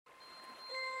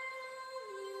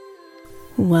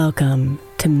Welcome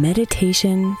to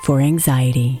Meditation for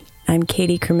Anxiety. I'm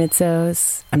Katie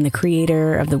Kermitzos. I'm the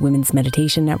creator of the Women's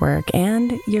Meditation Network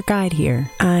and your guide here.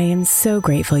 I am so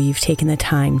grateful you've taken the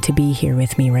time to be here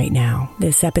with me right now.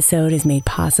 This episode is made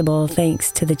possible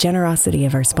thanks to the generosity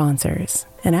of our sponsors.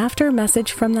 And after a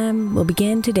message from them, we'll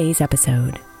begin today's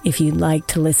episode. If you'd like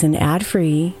to listen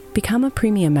ad-free, become a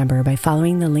premium member by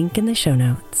following the link in the show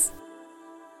notes.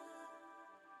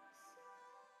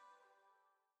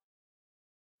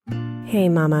 Hey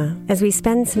Mama, as we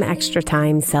spend some extra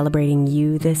time celebrating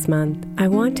you this month, I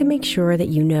want to make sure that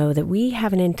you know that we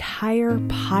have an entire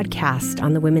podcast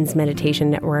on the Women's Meditation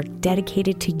Network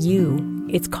dedicated to you.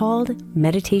 It's called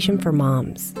Meditation for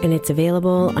Moms, and it's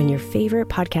available on your favorite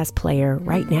podcast player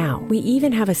right now. We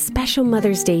even have a special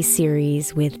Mother's Day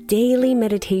series with daily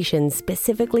meditations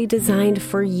specifically designed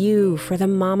for you, for the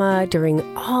mama, during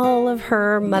all of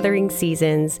her mothering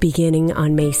seasons, beginning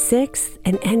on May 6th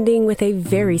and ending with a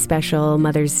very special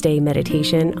Mother's Day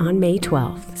meditation on May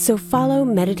 12th. So follow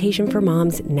Meditation for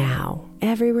Moms now,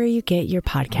 everywhere you get your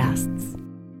podcasts.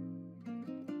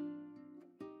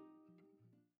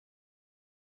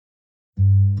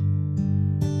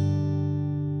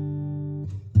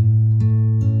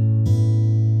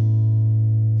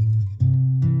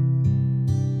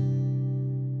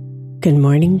 Good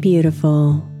morning,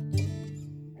 beautiful.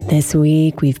 This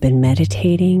week we've been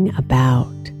meditating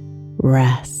about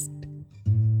rest.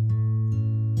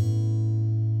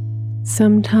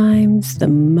 Sometimes the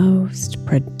most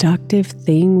productive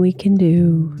thing we can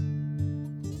do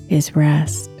is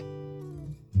rest.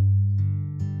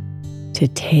 To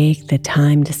take the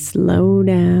time to slow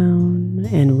down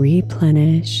and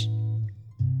replenish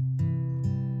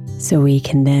so we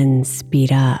can then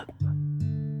speed up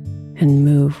and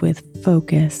move with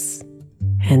focus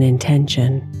and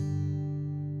intention.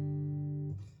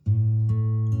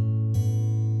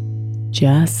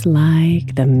 Just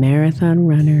like the marathon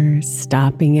runner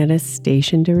stopping at a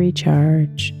station to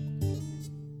recharge,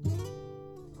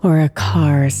 or a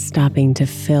car stopping to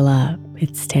fill up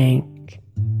its tank,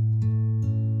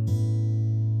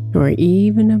 or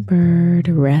even a bird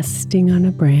resting on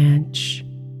a branch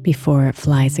before it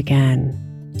flies again.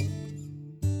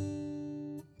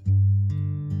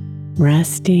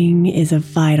 Resting is a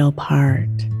vital part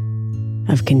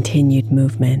of continued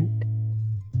movement.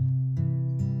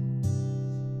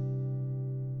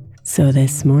 So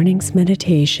this morning's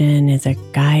meditation is a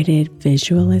guided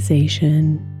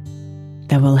visualization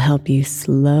that will help you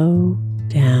slow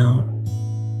down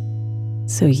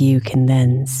so you can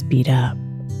then speed up.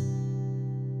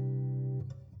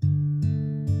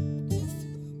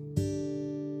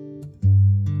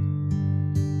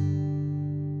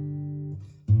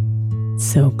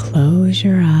 So close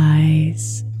your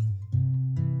eyes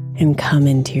and come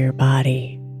into your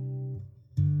body.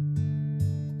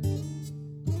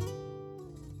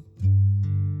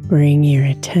 Bring your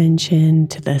attention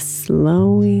to the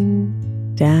slowing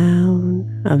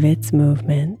down of its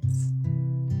movements.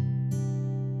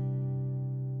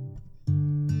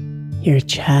 Your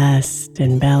chest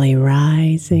and belly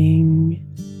rising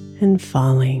and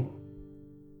falling.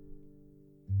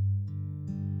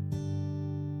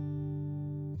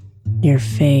 Your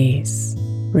face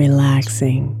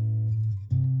relaxing,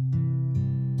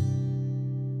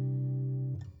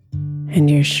 and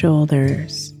your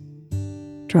shoulders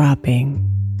dropping.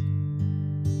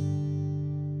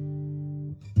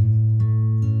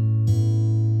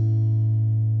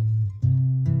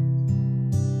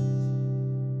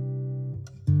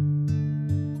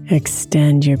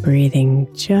 Extend your breathing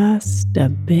just a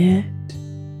bit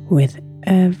with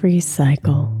every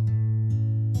cycle.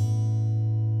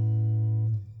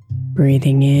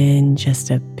 Breathing in just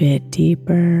a bit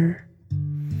deeper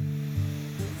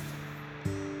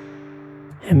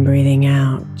and breathing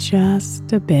out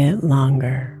just a bit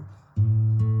longer.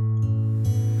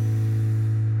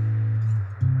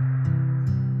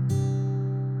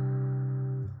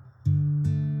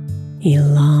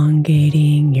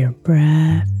 Elongating your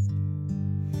breath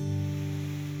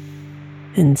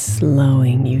and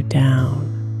slowing you down.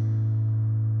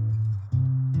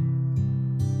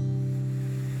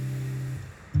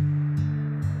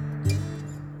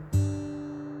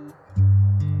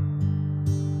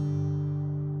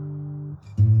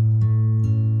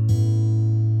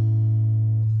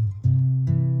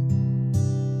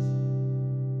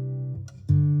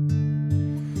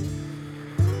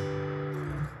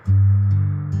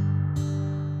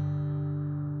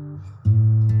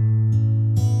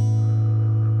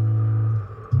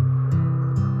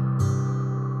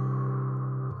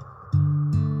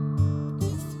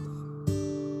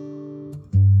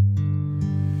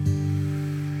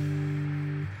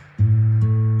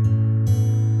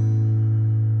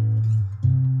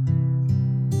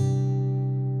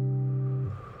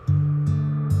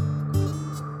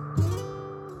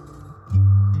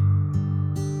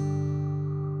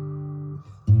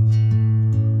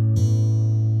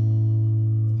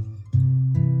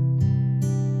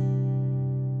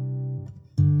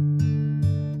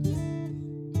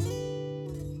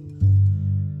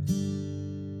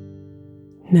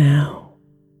 Now,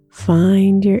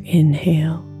 find your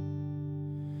inhale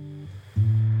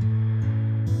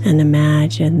and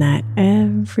imagine that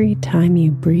every time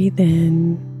you breathe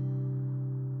in,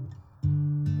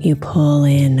 you pull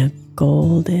in a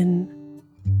golden,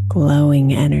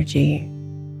 glowing energy.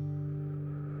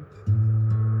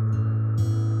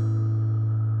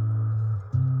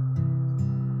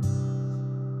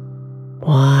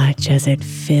 Watch as it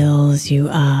fills you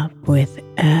up with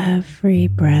every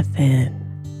breath in.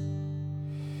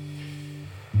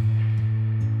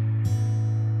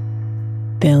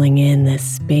 Filling in the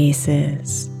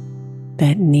spaces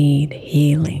that need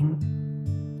healing.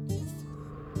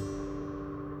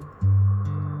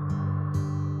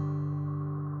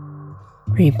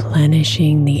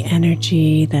 Replenishing the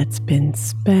energy that's been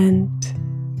spent.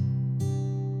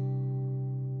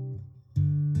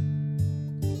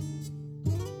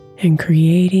 And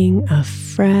creating a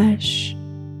fresh,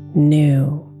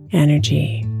 new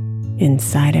energy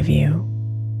inside of you.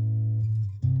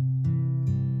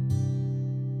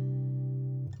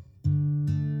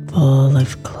 Full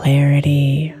of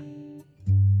clarity,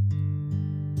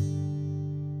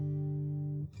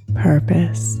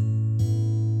 purpose,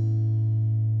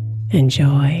 and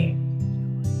joy.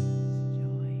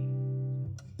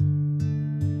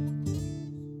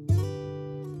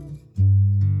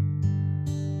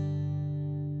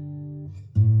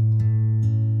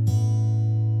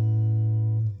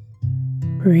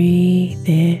 Breathe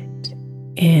it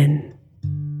in.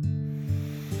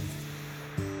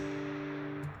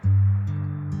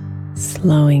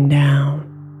 Slowing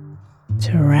down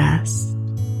to rest.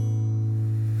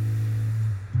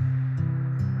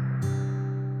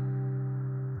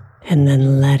 And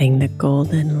then letting the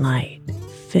golden light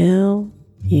fill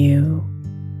you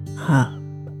up.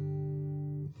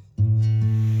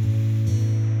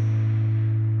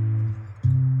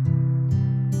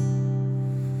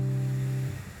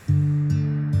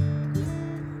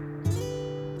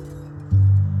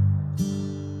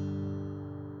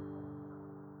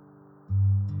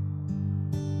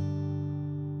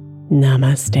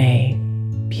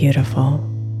 Namaste, beautiful.